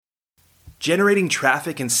Generating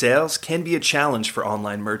traffic and sales can be a challenge for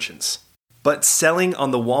online merchants. But selling on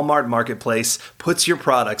the Walmart Marketplace puts your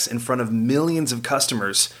products in front of millions of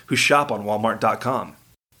customers who shop on Walmart.com.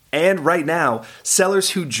 And right now, sellers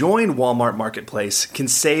who join Walmart Marketplace can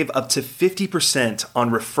save up to 50% on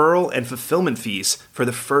referral and fulfillment fees for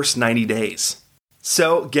the first 90 days.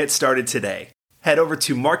 So get started today. Head over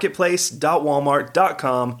to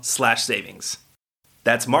marketplace.walmart.com/savings.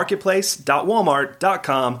 That's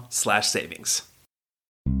marketplace.walmart.com/savings.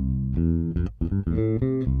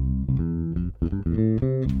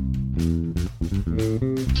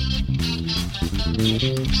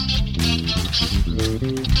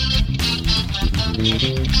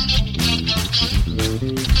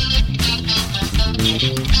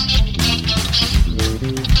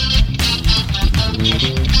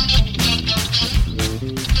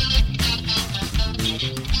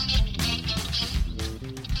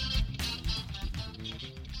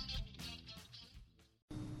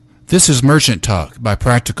 This is Merchant Talk by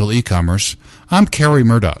Practical E-Commerce. I'm Kerry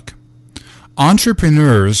Murdoch.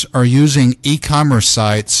 Entrepreneurs are using e-commerce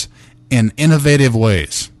sites in innovative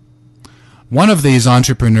ways. One of these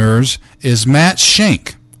entrepreneurs is Matt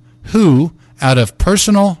Schenk, who, out of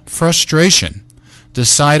personal frustration,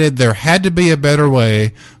 decided there had to be a better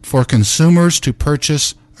way for consumers to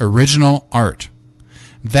purchase original art.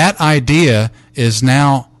 That idea is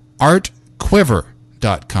now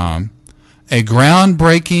artquiver.com, a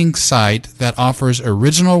groundbreaking site that offers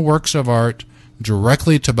original works of art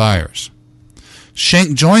directly to buyers.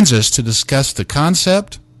 Schenk joins us to discuss the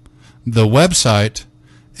concept, the website,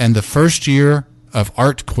 and the first year of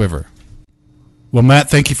ArtQuiver. Well, Matt,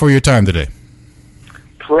 thank you for your time today.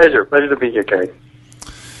 Pleasure to be here, Kerry.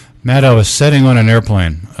 Matt, I was sitting on an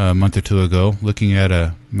airplane a month or two ago looking at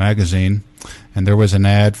a magazine, and there was an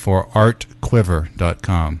ad for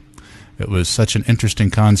artquiver.com. It was such an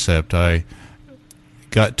interesting concept. I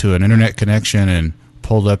got to an internet connection and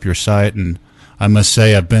pulled up your site, and I must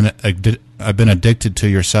say I've been addicted to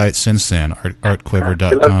your site since then, artquiver.com.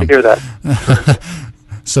 I'd love to hear that.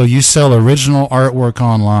 So you sell original artwork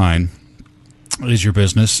online, is your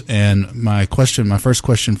business, and my first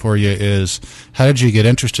question for you is, how did you get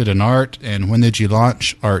interested in art, and when did you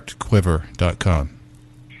launch artquiver.com?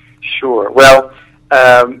 Sure. Well,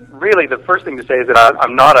 really, the first thing to say is that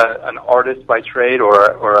I'm not an artist by trade,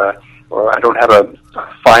 or I don't have a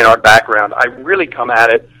fine art background. I really come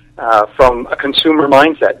at it from a consumer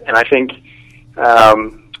mindset, and I think,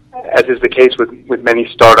 as is the case with many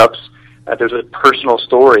startups, there's a personal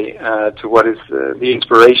story to what is the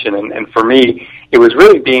inspiration, and for me, it was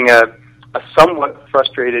really being a somewhat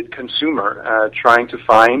frustrated consumer trying to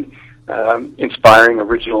find inspiring,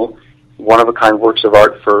 original, one-of-a-kind works of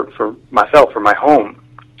art for myself, for my home,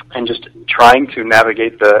 and just trying to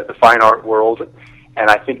navigate the fine art world. And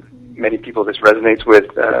I think many people this resonates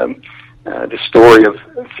with, the story of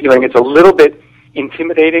feeling it's a little bit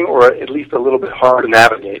intimidating, or at least a little bit hard to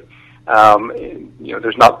navigate.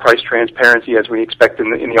 There's not price transparency as we expect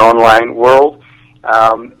in the online world,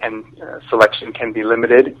 and selection can be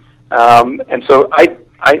limited. And so I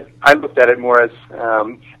looked at it more as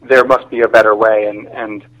there must be a better way,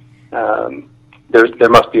 and there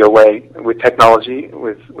must be a way with technology,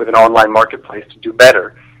 with an online marketplace, to do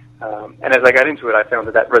better. And as I got into it, I found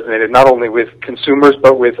that resonated not only with consumers,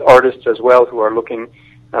 but with artists as well, who are looking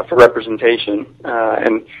for representation.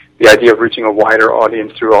 And the idea of reaching a wider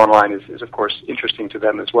audience through online is, of course, interesting to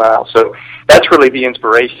them as well. So that's really the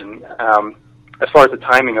inspiration. As far as the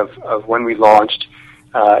timing of when we launched,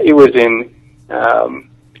 it was in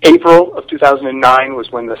April of 2009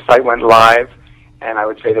 was when the site went live, and I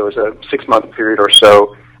would say there was a 6-month period or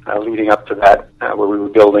so leading up to that, where we were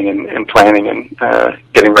building and planning and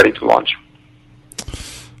getting ready to launch.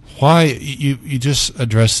 Why, you just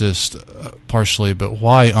addressed this partially, but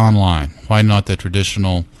why online? Why not the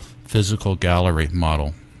traditional physical gallery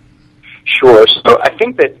model? Sure. So I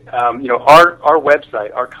think that our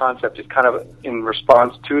website, our concept, is kind of in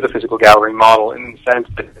response to the physical gallery model, in the sense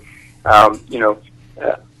that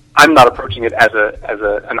I'm not approaching it as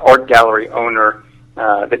an art gallery owner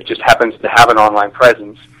that just happens to have an online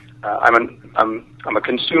presence. I'm a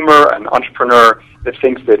consumer, an entrepreneur that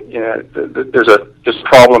thinks that there's a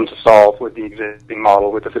problem to solve with the existing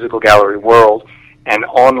model, with the physical gallery world, and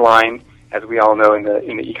online, as we all know in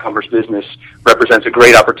the e-commerce business, represents a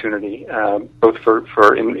great opportunity, both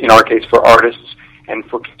for in our case for artists and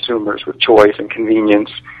for consumers, with choice and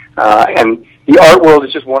convenience. And the art world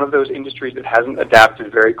is just one of those industries that hasn't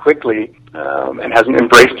adapted very quickly and hasn't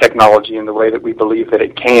embraced technology in the way that we believe that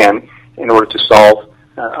it can, in order to solve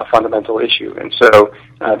a fundamental issue. And so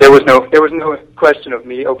there was no question of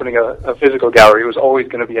me opening a physical gallery. It was always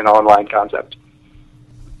going to be an online concept.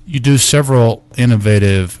 You do several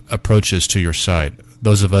innovative approaches to your site.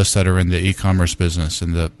 Those of us that are in the e-commerce business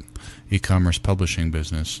and the e-commerce publishing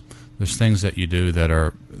business, there's things that you do that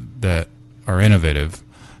are innovative,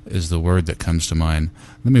 is the word that comes to mind.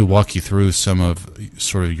 Let me walk you through some of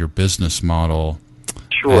sort of your business model.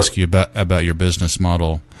 Sure. Ask you about your business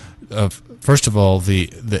model. First of all,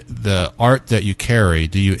 the art that you carry,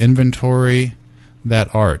 do you inventory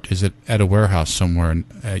that art? Is it at a warehouse somewhere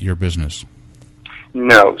at your business?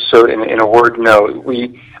 No. So in a word, no.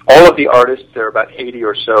 All of the artists, there are about 80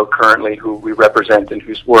 or so currently who we represent and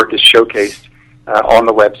whose work is showcased on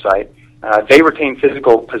the website. They retain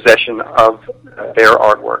physical possession of their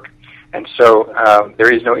artwork. And so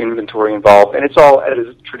there is no inventory involved. And it's all, as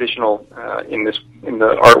is traditional in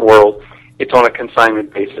the art world, it's on a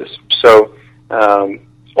consignment basis. So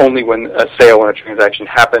only when a sale or a transaction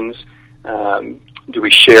happens do we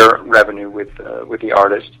share revenue with the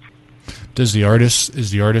artist. Is the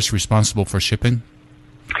artist responsible for shipping?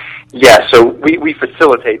 Yeah, so we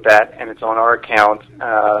facilitate that, and it's on our account,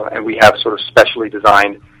 and we have sort of specially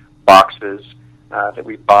designed boxes that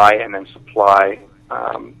we buy and then supply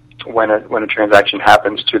when a transaction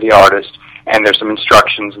happens to the artist. And there's some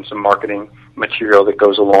instructions and some marketing material that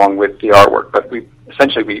goes along with the artwork. But we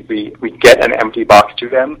get an empty box to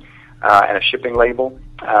them and a shipping label,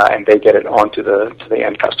 and they get it onto the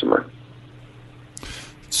end customer.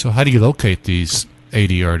 So how do you locate these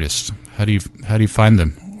 80 artists? How do you find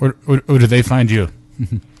them, or do they find you?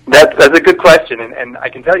 That's a good question, and I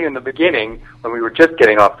can tell you in the beginning, when we were just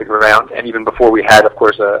getting off the ground, and even before we had, of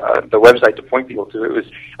course, the website to point people to, it was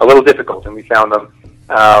a little difficult, and we found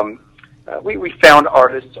them. We found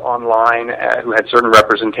artists online who had certain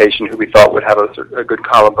representation who we thought would have a good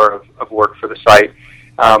caliber of work for the site.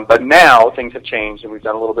 But now things have changed, and we've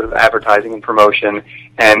done a little bit of advertising and promotion,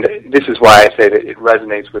 and this is why I say that it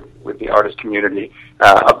resonates with the artist community,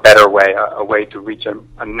 a better way, a way to reach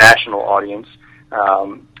a national audience,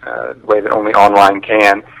 the way that only online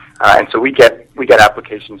can. And so we get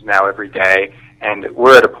applications now every day, and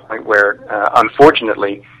we're at a point where,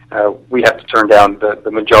 unfortunately, we have to turn down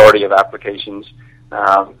the majority of applications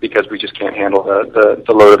because we just can't handle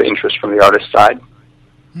the load of interest from the artist side.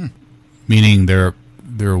 Meaning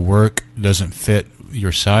their work doesn't fit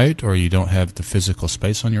your site, or you don't have the physical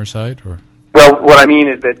space on your site, or? Well, what I mean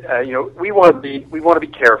is that we want to be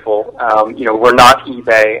careful. We're not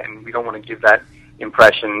eBay, and we don't want to give that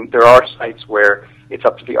impression. There are sites where it's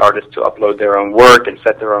up to the artist to upload their own work and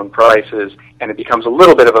set their own prices, and it becomes a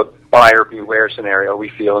little bit of a buyer beware scenario, we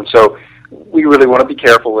feel. And so we really want to be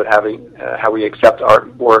careful with having how we accept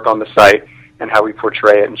artwork on the site and how we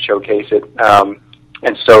portray it and showcase it.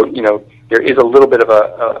 And so, there is a little bit of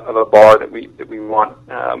a bar that we want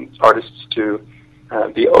artists to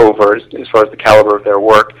be over as far as the caliber of their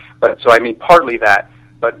work. But so I mean, partly that,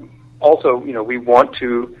 but also we want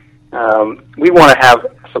to have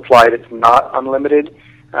a supply that's not unlimited.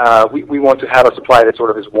 We want to have a supply that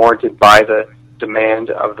sort of is warranted by the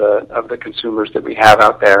demand of the consumers that we have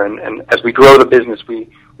out there. And as we grow the business, we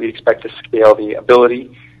expect to scale the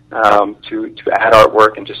ability to add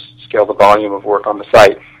artwork and just scale the volume of work on the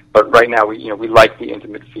site. But right now, we like the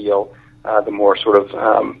intimate feel, the more sort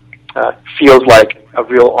of feels like a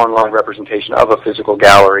real online representation of a physical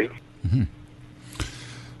gallery. Mm-hmm.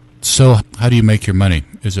 So how do you make your money?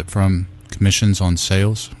 Is it from commissions on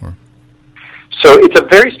sales, or? So it's a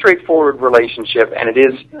very straightforward relationship, and it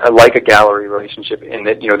is like a gallery relationship in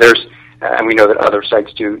that, there's, and we know that other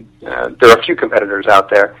sites do, there are a few competitors out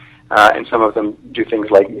there, and some of them do things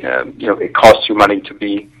like, it costs you money to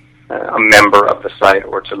be a member of the site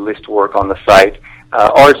or to list work on the site.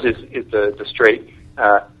 Ours is the straight,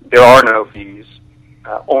 there are no fees.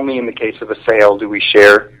 Only in the case of a sale do we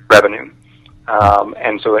share revenue.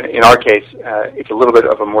 And so in our case, it's a little bit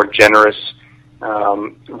of a more generous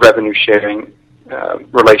revenue sharing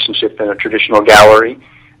relationship than a traditional gallery.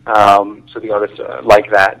 So the artists like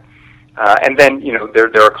that. And then,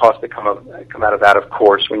 there are costs that come out of that, of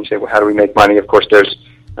course. When you say, well, how do we make money? Of course, there's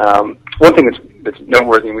one thing that's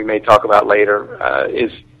noteworthy and we may talk about later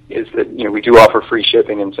is that, we do offer free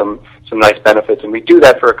shipping and some nice benefits. And we do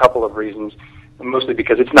that for a couple of reasons, mostly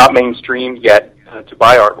because it's not mainstream yet to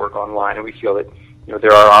buy artwork online. And we feel that,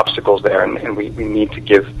 there are obstacles there, and we need to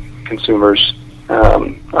give consumers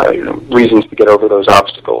reasons to get over those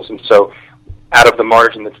obstacles. And so out of the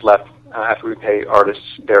margin that's left after we pay artists,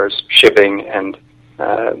 there's shipping and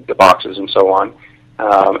the boxes and so on.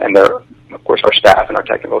 And there, of course, our staff and our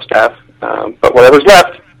technical staff. But whatever's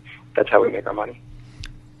left, that's how we make our money.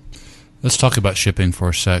 Let's talk about shipping for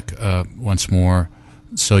a sec once more.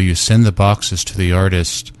 So you send the boxes to the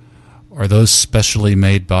artist. Are those specially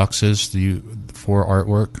made boxes for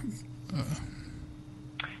artwork?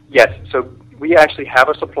 Yes. So we actually have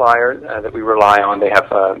a supplier that we rely on. They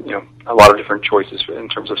have a lot of different choices in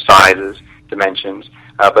terms of sizes, dimensions,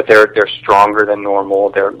 but they're stronger than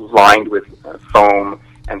normal. They're lined with foam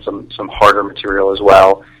and some harder material as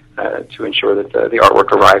well to ensure that the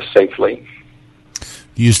artwork arrives safely.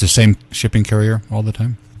 You use the same shipping carrier all the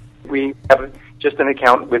time? We have just an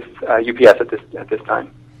account with UPS at this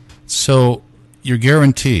time. So your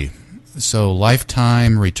guarantee, so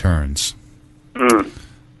lifetime returns.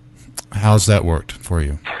 How's that worked for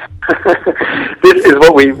you? This is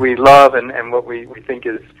what we love and what we think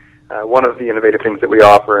is one of the innovative things that we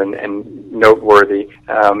offer and noteworthy.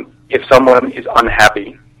 If someone is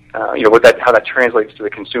unhappy, how that translates to the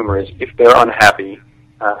consumer is if they're unhappy,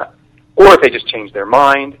 or if they just change their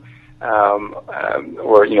mind,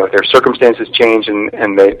 or if their circumstances change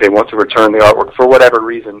and they want to return the artwork for whatever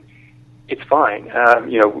reason, it's fine.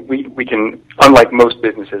 We can, unlike most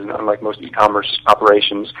businesses and unlike most e-commerce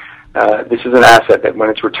operations, this is an asset that when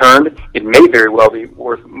it's returned, it may very well be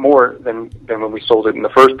worth more than when we sold it in the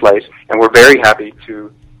first place, and we're very happy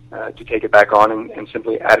to take it back on and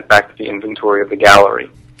simply add it back to the inventory of the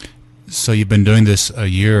gallery. So you've been doing this a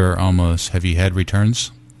year almost. Have you had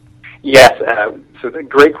returns? Yes. So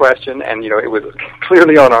great question, and it was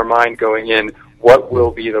clearly on our mind going in, what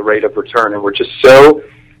will be the rate of return, and we're just so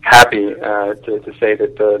happy to say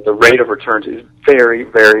that the rate of returns is very,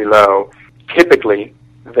 very low. Typically,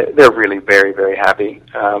 they're really very, very happy.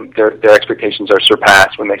 Their expectations are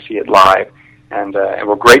surpassed when they see it live, and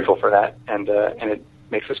we're grateful for that, and it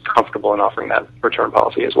makes us comfortable in offering that return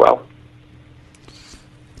policy as well.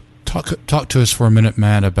 Talk to us for a minute,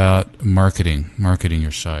 Matt, about marketing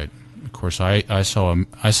your site. Of course, I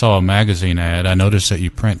saw a magazine ad. I noticed that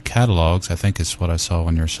you print catalogs. I think it's what I saw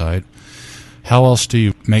on your site. How else do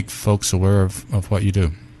you make folks aware of what you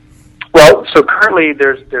do? Well, so currently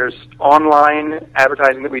there's online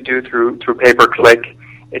advertising that we do through pay-per-click.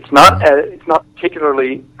 It's not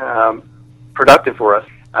particularly productive for us.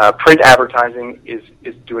 Print advertising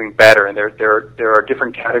is doing better, and there are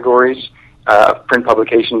different categories of print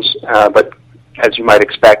publications, but as you might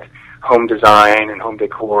expect, home design and home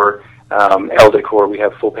decor, Elle Decor, we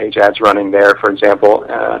have full-page ads running there, for example,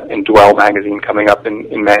 and Dwell magazine coming up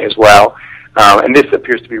in May as well. And this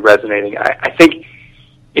appears to be resonating. I think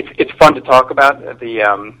it's fun to talk about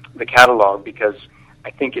the catalog because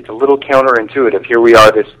I think it's a little counterintuitive. Here we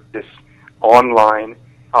are, this online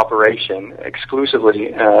operation,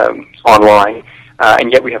 exclusively online,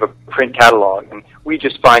 and yet we have a print catalog. And we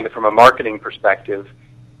just find that from a marketing perspective,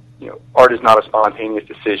 art is not a spontaneous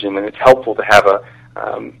decision, and it's helpful to have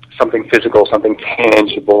something physical, something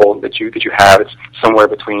tangible that you have. It's somewhere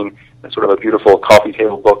between sort of a beautiful coffee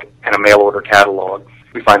table book and a mail order catalog.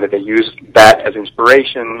 We find that they use that as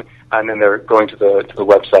inspiration, and then they're going to the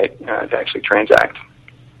website to actually transact.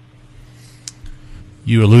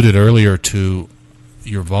 You alluded earlier to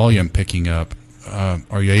your volume picking up.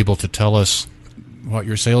 Are you able to tell us what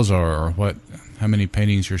your sales are, or how many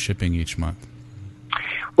paintings you're shipping each month?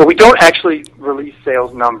 Well, we don't actually release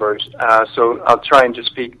sales numbers, so I'll try and just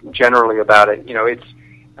speak generally about it.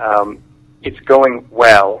 It's going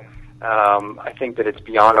well. I think that it's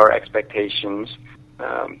beyond our expectations.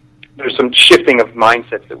 There's some shifting of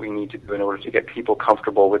mindsets that we need to do in order to get people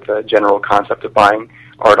comfortable with the general concept of buying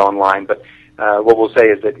art online. But what we'll say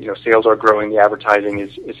is that sales are growing, the advertising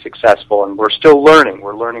is successful, and we're still learning.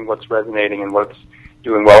 We're learning what's resonating and what's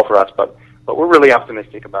doing well for us. But we're really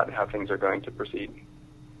optimistic about how things are going to proceed.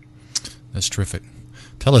 That's terrific.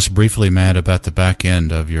 Tell us briefly, Matt, about the back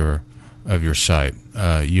end of your site.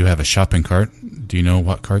 You have a shopping cart. Do you know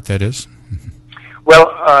what cart that is? Well,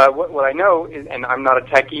 what I know is, and I'm not a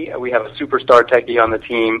techie, we have a superstar techie on the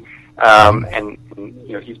team, and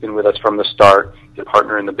he's been with us from the start. He's a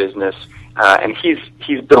partner in the business, and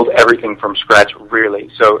he's built everything from scratch, really.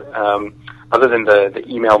 So, other than the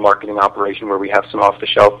email marketing operation where we have some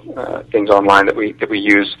off-the-shelf things online that we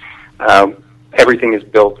use, everything is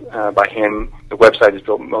built by him. The website is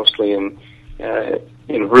built mostly in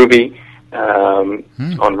Ruby,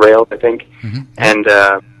 on Rails, I think, and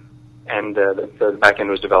the back end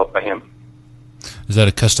was developed by him. Is that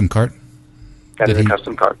a custom cart? That is a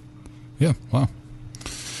custom cart. Yeah, wow.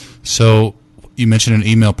 So you mentioned an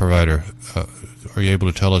email provider. Are you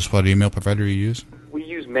able to tell us what email provider you use? We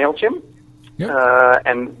use MailChimp, yep.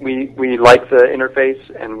 And we like the interface,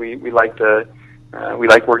 and we like the We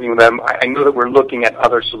like working with them. I know that we're looking at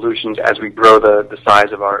other solutions as we grow the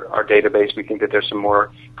size of our database. We think that there's some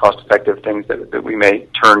more cost-effective things that we may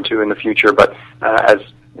turn to in the future. But as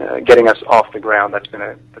getting us off the ground, that's been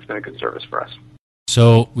a good service for us.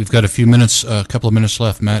 So we've got a couple of minutes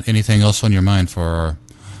left. Matt, anything else on your mind for our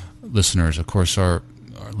listeners? Of course, our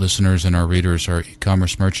listeners and our readers are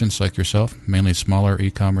e-commerce merchants like yourself, mainly smaller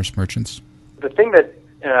e-commerce merchants. The thing that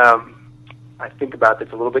I think about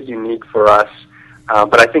that's a little bit unique for us,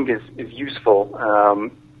 but I think is useful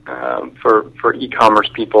for e-commerce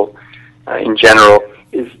people in general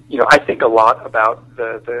is, I think a lot about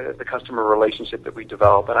the customer relationship that we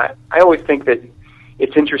develop. And I always think that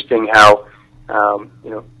it's interesting how,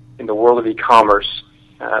 in the world of e-commerce,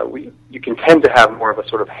 you can tend to have more of a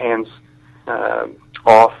sort of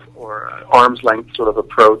hands-off or arm's length sort of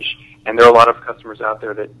approach. And there are a lot of customers out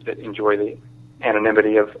there that enjoy the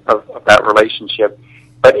anonymity of that relationship.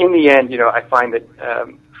 But in the end, I find that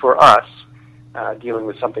for us, dealing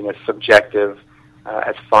with something as subjective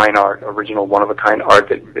as fine art, original, one-of-a-kind art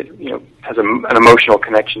that has an emotional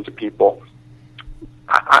connection to people,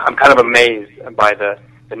 I'm kind of amazed by the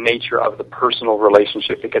nature of the personal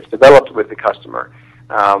relationship that gets developed with the customer.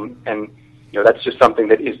 And that's just something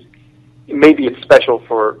that is, maybe it's special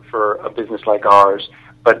for a business like ours,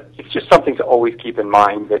 but it's just something to always keep in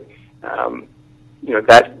mind that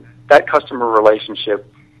that customer relationship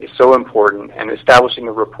is so important, and establishing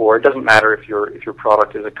a rapport. It doesn't matter if your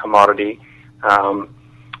product is a commodity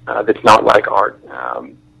that's not like art.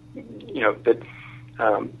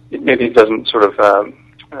 Maybe it doesn't sort of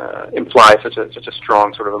imply such a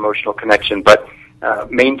strong sort of emotional connection, but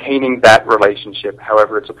maintaining that relationship,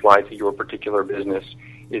 however it's applied to your particular business,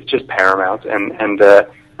 is just paramount. And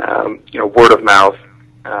word of mouth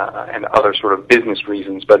and other sort of business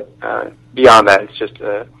reasons, but beyond that, it's just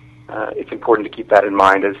it's important to keep that in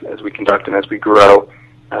mind as we conduct and as we grow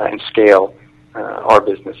and scale our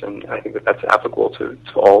business. And I think that's applicable to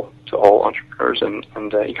all entrepreneurs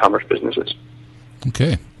and e-commerce businesses.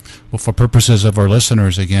 Okay. Well, for purposes of our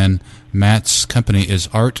listeners, again, Matt's company is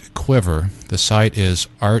ArtQuiver. The site is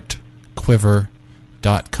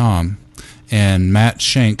artquiver.com. And Matt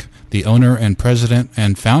Schenk, the owner and president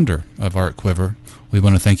and founder of ArtQuiver, we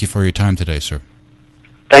want to thank you for your time today, sir.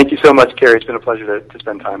 Thank you so much, Kerry. It's been a pleasure to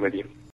spend time with you.